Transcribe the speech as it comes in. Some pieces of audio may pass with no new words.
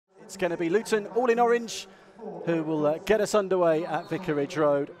It's going to be Luton, all in orange, who will get us underway at Vicarage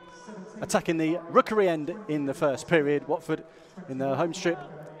Road, attacking the Rookery end in the first period. Watford in the home strip.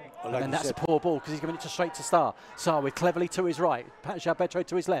 And that's a poor ball because he's giving it straight to Sarr. Sarr with Cleverley to his right. João Pedro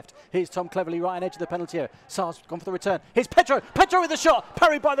to his left. Here's Tom Cleverley right on edge of the penalty area. Sarr's gone for the return. Here's Pedro. Pedro with the shot.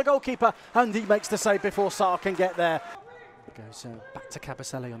 Parried by the goalkeeper. And he makes the save before Sarr can get there. Goes back to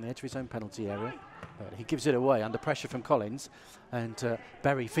Cabaselli on the edge of his own penalty area. He gives it away under pressure from Collins. And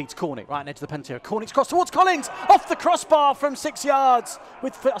Berry feeds Cornick right on edge of the penalty area. Cornick's cross towards Collins. Off the crossbar from 6 yards.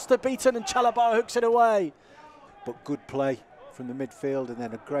 With Foster beaten and Chalobah hooks it away. But good play from the midfield, and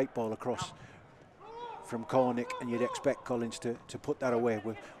then a great ball across from Cornick, and you'd expect Collins to put that away.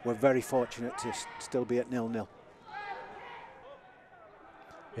 We're very fortunate to still be at 0-0.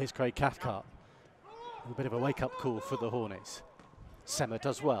 Here's Craig Cathcart. A bit of a wake-up call for the Hornets. Sema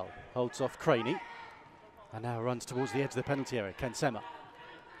does well, holds off Craney, and now runs towards the edge of the penalty area. Ken Sema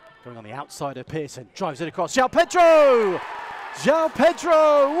going on the outside of Pearson, drives it across. João Pedro! João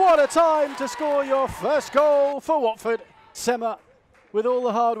Pedro, what a time to score your first goal for Watford. Sema, with all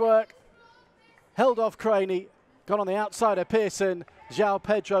the hard work, held off Craney, gone on the outside of Pearson. João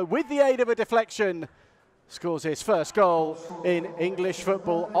Pedro, with the aid of a deflection, scores his first goal in English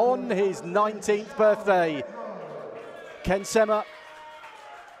football on his 19th birthday. Ken Sema,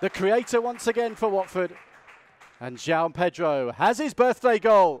 the creator once again for Watford. And João Pedro has his birthday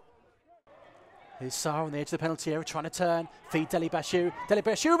goal. Here's Sarr on the edge of the penalty area, trying to turn, feed Dele-Bashiru.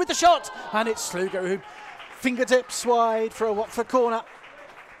 Dele-Bashiru with the shot, and it's Sluga who fingertips wide for a Watford corner.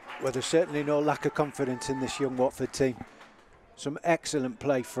 Well, there's certainly no lack of confidence in this young Watford team. Some excellent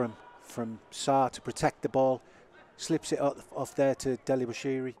play from Sarr to protect the ball. Slips it off there to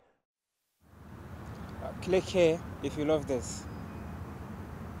Dele-Bashiru. Click here if you love this.